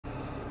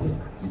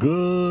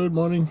Good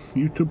morning,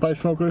 YouTube pipe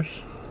smokers.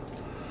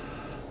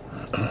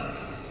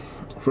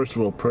 First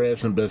of all,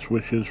 prayers and best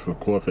wishes for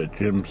Corvette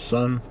Jim's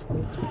son.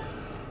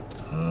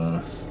 I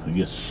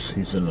guess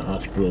he's in the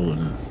hospital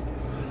in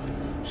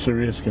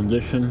serious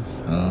condition.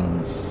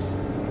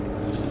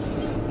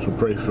 So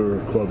pray for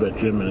Corvette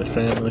Jim and his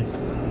family.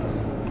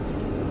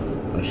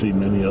 I see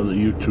many other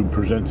YouTube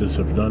presenters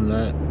have done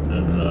that,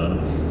 and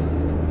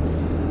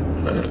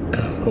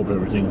hope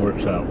everything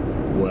works out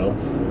well.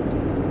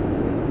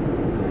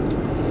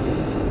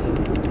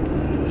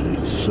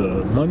 It's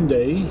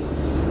Monday,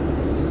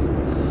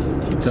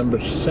 September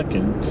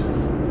 2nd.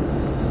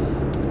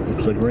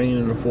 Looks like rain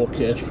in the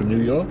forecast for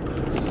New York.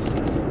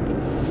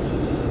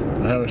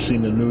 I haven't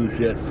seen the news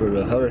yet for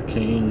the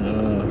hurricane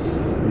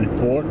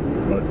report,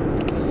 but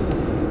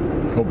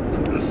hope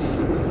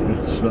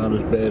it's not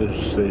as bad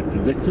as they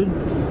predicted.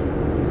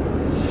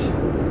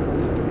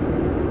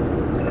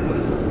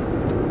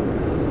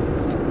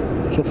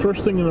 So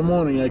first thing in the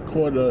morning, I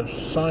caught a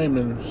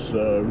Simon's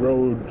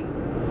Road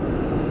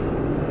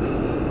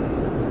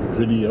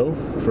video,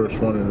 first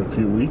one in a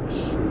few weeks.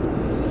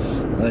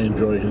 I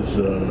enjoy his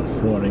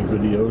morning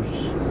videos.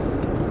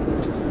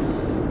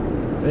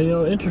 And, you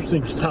know,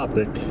 interesting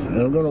topic,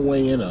 and I'm going to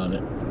weigh in on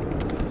it,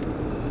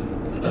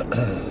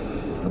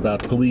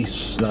 about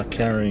police not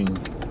carrying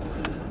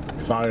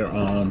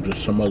firearms or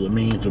some other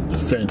means of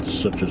defense,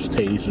 such as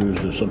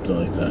tasers or something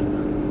like that.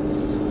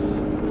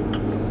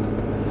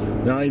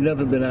 Now, I've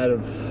never been out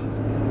of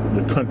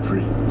the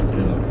country,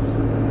 you know,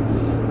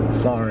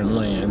 foreign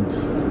land,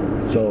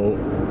 so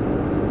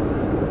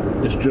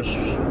it's just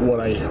what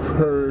I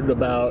heard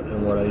about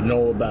and what I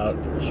know about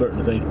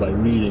certain things by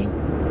reading.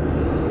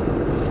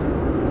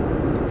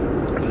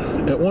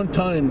 At one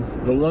time,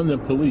 the London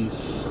police,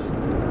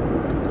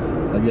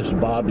 I guess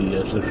Bobby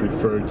as it's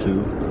referred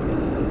to,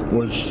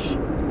 was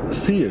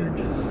feared.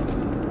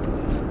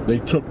 They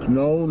took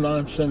no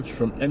nonsense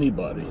from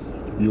anybody.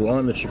 You were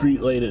on the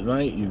street late at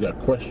night, you got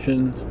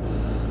questioned,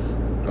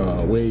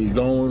 where you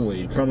going, where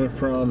you coming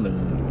from,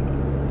 and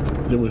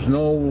there was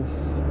no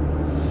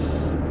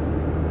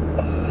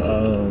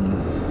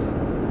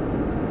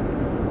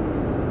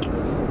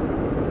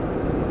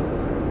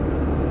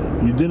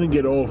you didn't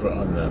get over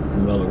on them.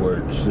 In other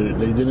words,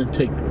 they didn't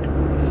take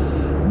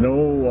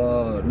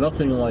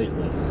nothing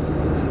lightly.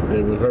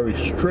 They were very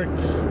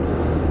strict,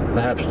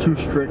 perhaps too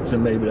strict,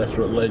 and maybe that's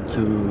what led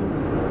to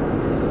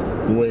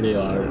the way they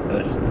are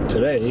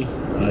today.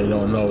 I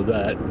don't know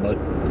that, but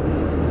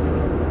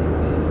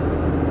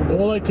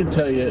all I can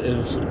tell you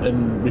is,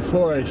 and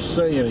before I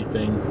say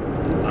anything,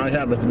 I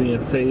happen to be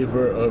in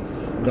favor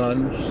of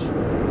guns.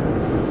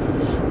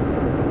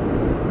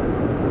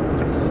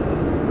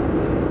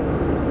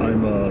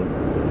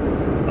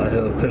 I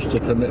have a pistol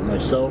permit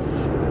myself.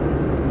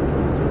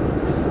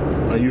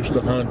 I used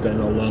to hunt, I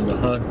no longer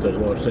hunt. I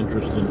lost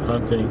interest in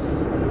hunting.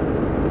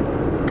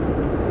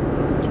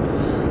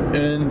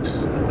 And,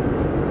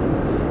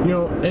 you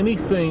know,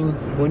 anything,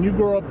 when you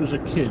grow up as a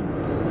kid,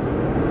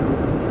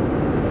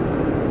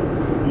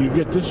 you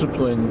get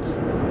disciplined,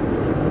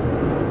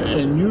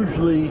 and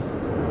usually,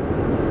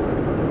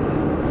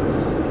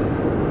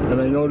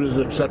 and I know there's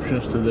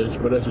exceptions to this,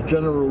 but as a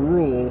general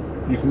rule,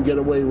 you can get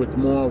away with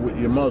more with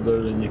your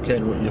mother than you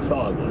can with your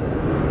father.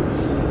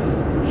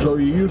 So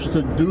you used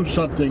to do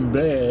something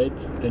bad,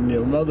 and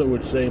your mother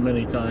would say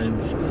many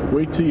times,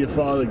 wait till your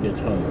father gets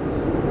home.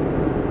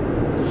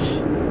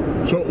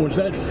 So it was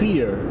that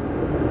fear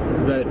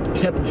that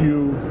kept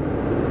you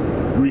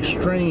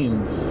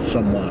restrained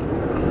somewhat.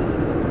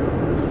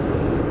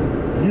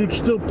 You'd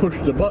still push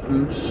the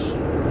buttons,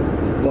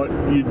 but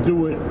you'd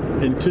do it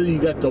until you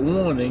got the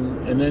warning,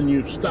 and then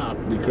you'd stop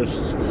because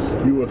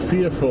you were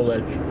fearful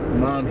that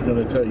mom's going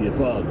to tell your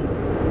father.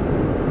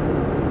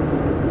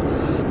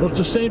 Well, it's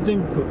the same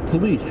thing for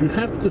police. You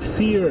have to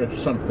fear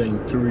something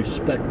to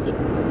respect it.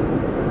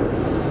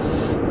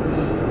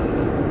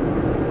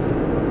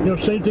 You know,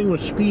 same thing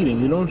with speeding.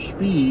 You don't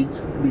speed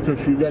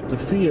because you got the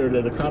fear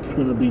that a cop's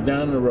going to be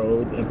down the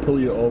road and pull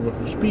you over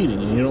for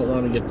speeding, and you don't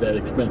want to get that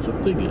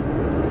expensive ticket.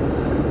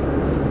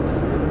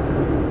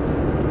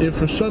 If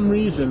for some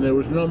reason there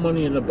was no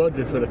money in the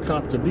budget for the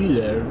cop to be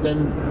there,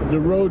 then the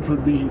roads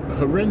would be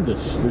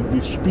horrendous. They'd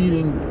be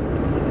speeding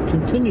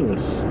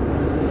continuous.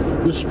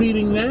 They're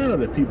speeding now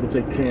that people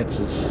take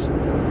chances.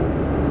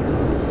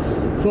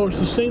 So it's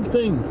the same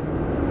thing.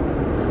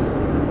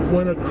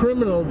 When a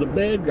criminal, the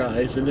bad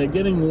guys, and they're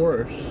getting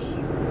worse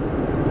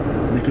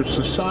because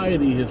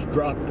society has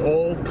dropped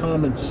all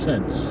common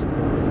sense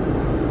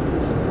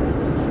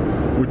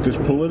with this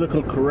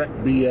political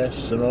correct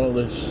BS and all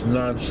this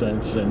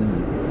nonsense,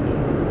 and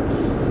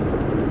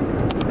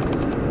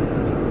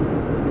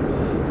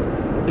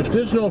if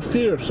there's no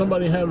fear of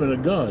somebody having a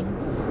gun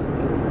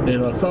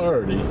in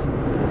authority,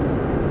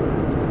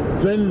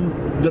 then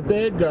the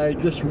bad guy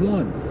just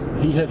won.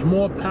 He has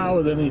more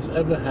power than he's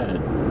ever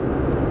had.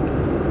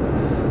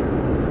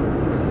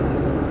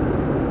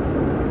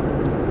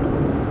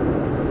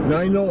 Now,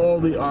 I know all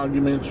the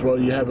arguments, well,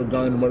 you have a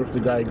gun, what if the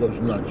guy goes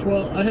nuts?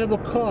 Well, I have a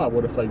car,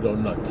 what if I go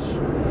nuts?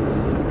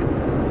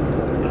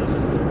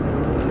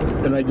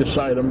 and I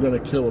decide I'm going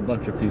to kill a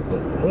bunch of people.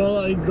 Well,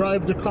 I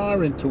drive the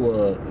car into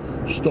a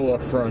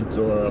storefront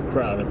or a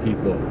crowd of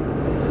people.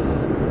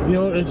 You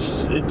know, it's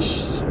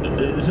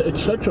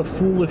such a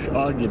foolish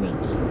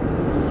argument.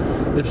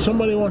 If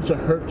somebody wants to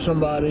hurt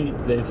somebody,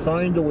 they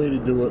find a way to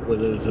do it,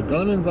 whether there's a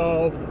gun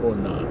involved or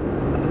not.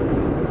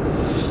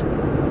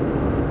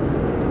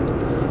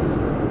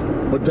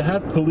 But to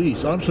have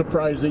police, I'm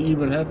surprised they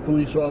even have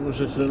police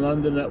officers in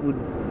London that would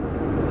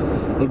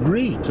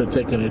agree to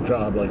taking a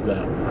job like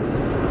that.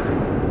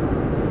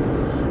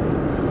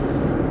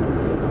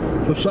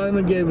 So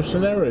Simon gave a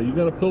scenario. You're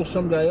going to pull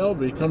some guy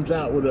over. He comes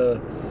out with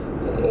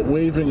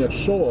waving a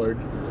sword,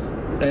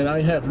 and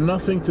I have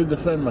nothing to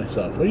defend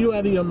myself. Are you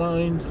out of your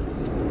mind?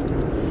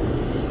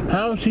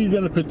 How is he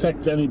going to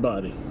protect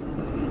anybody?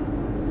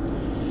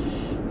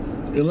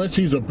 Unless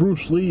he's a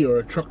Bruce Lee or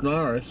a Chuck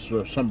Norris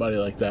or somebody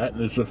like that.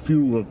 And there's a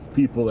few of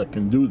people that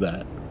can do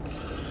that.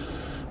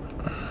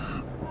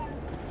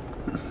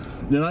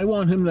 Then I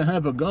want him to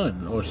have a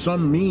gun or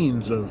some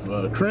means of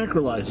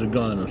tranquilizer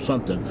gun or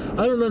something.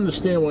 I don't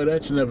understand why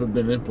that's never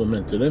been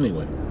implemented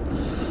anyway,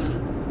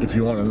 if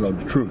you want to know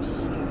the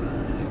truth.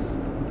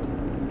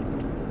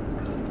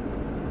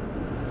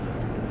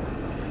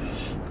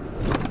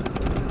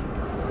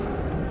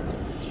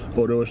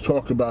 Or there was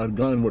talk about a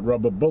gun with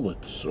rubber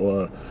bullets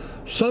or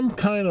some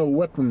kind of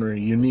weaponry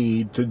you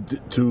need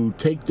to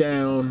take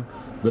down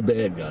the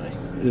bad guy.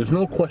 There's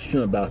no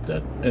question about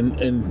that. And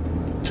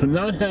to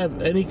not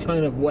have any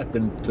kind of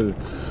weapon to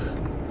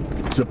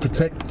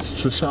protect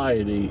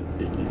society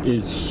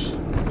is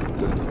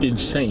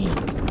insane.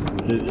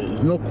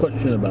 There's no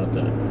question about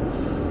that.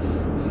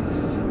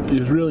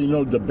 There's really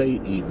no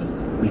debate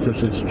even,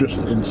 because it's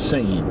just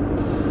insane.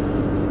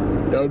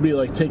 That would be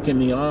like taking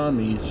the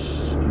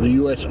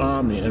U.S.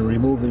 Army, and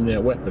removing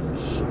their weapons.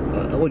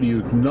 What are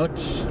you,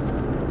 nuts?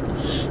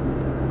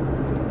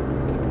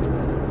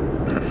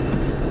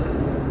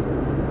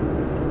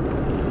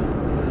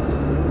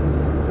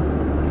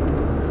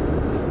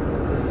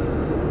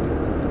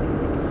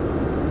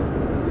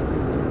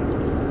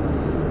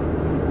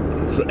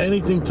 For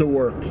anything to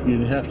work,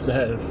 you have to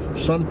have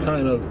some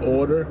kind of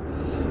order,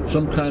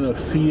 some kind of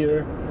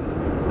fear,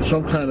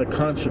 some kind of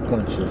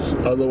consequences.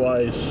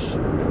 Otherwise,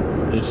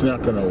 it's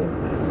not going to work.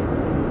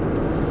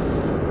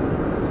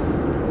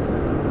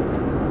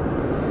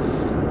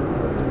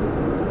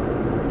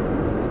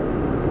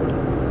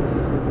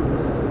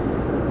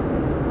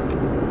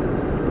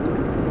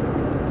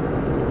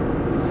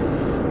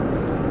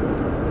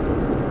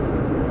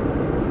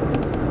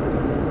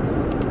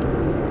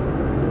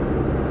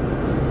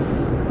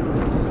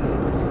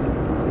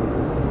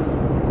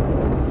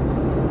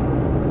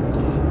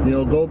 You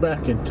know, go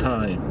back in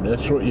time.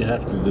 That's what you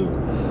have to do.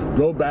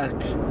 Go back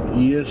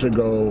years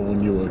ago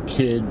when you were a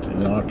kid,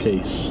 in our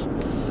case,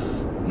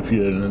 if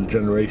you're in a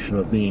generation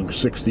of being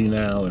 60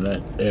 now in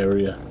that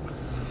area.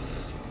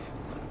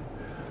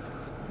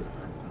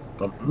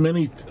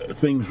 Many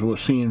things were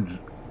seemed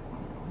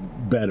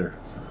better.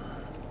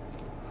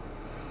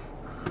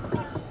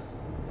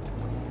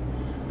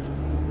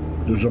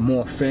 There was a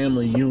more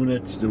family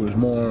unit. There was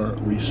more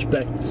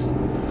respect.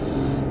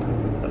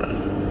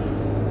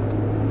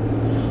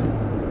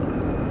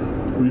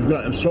 We've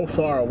gotten so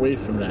far away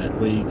from that,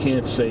 where you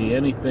can't say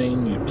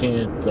anything, you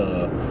can't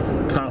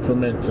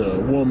compliment a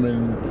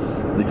woman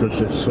because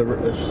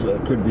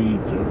it could be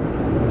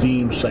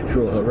deemed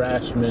sexual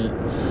harassment.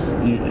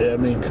 I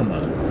mean, come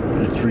on,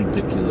 it's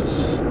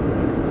ridiculous.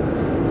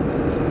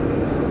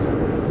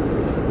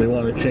 They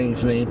want to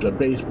change names of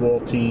baseball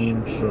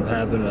teams from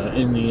having an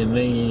Indian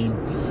name.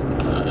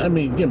 I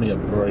mean, give me a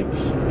break,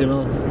 you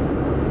know?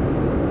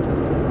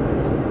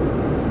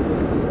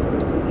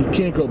 You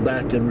can't go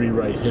back and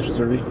rewrite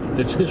history.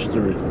 It's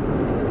history.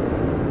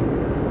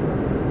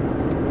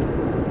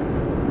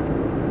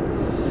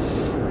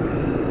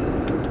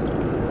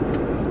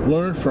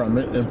 Learn from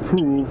it,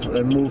 improve,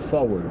 and move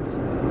forward.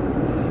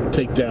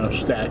 Take down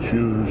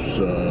statues.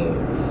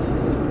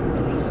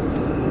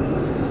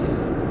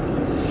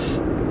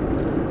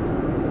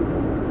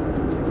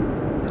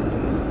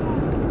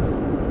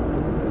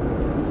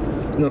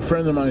 You know, a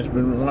friend of mine's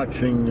been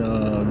watching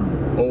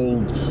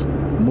old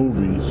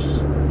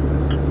movies.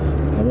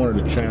 On one of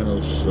the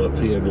channels up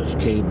here, this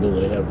cable,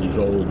 they have these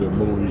older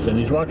movies, and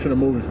he's watching a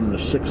movie from the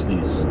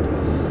 60s.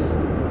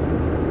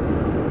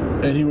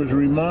 And he was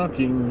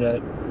remarking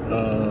that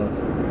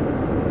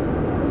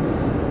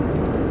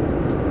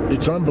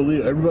it's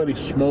unbelievable. Everybody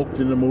smoked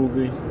in the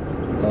movie.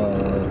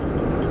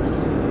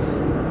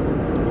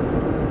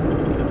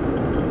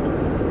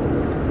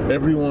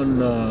 Everyone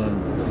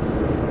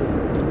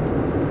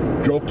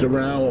joked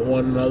around with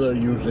one another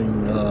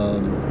using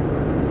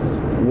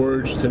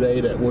words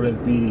today that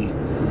wouldn't be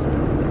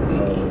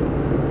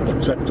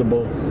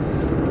acceptable.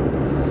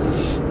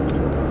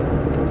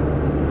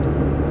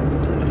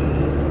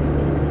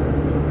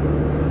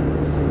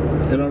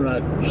 And I'm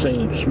not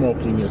saying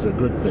smoking is a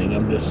good thing.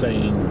 I'm just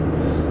saying,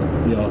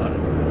 you know,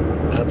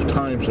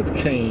 times have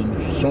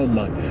changed so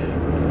much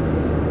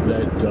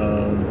that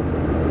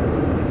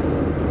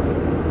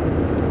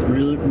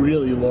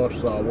really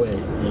lost our way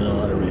in a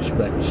lot of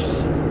respects.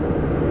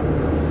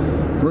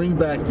 Bring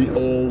back the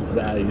old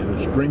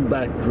values. Bring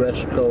back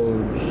dress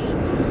codes.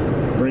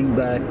 Bring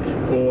back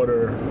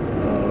order.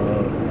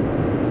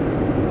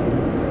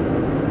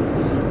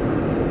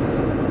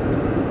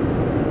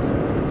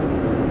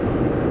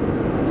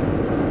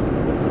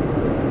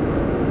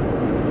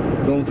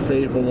 Don't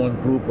favor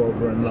one group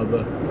over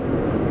another.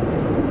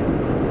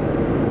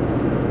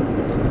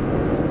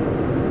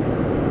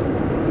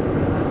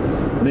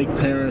 Make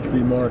parents be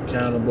more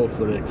accountable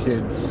for their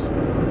kids.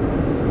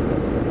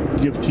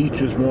 Give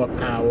teachers more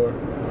power.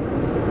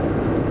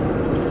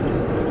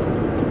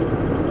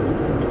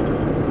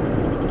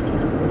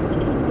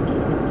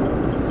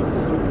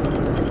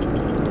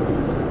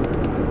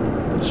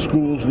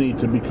 Schools need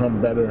to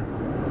become better.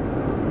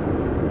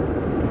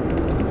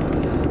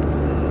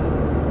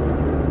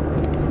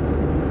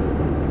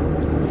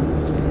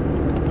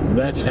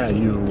 That's how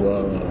you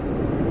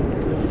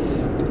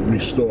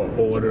restore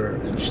order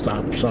and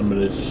stop some of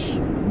this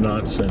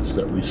nonsense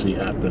that we see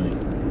happening.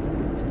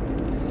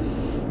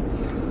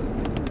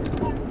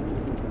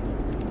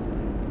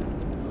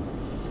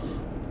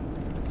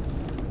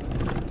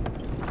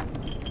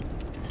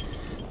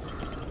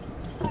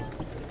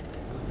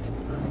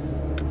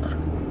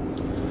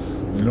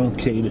 You don't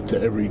cater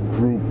to every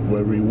group,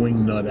 every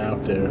wingnut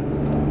out there.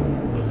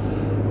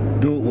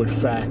 Do it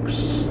with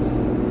facts.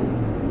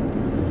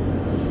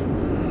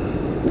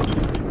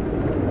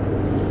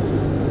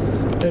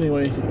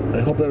 Anyway,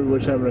 I hope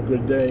everybody's having a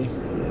good day.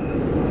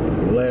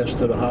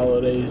 Last of the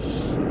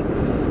holidays.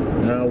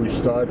 Now we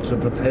start to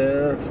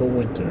prepare for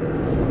winter.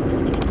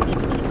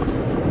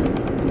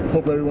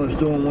 Hope everyone's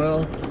doing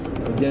well.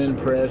 Again,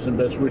 prayers and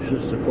best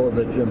wishes to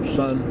Corvette Jim's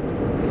son.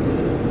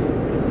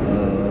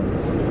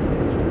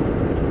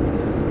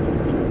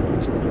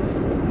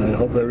 I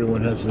hope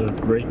everyone has a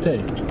great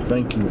day.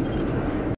 Thank you.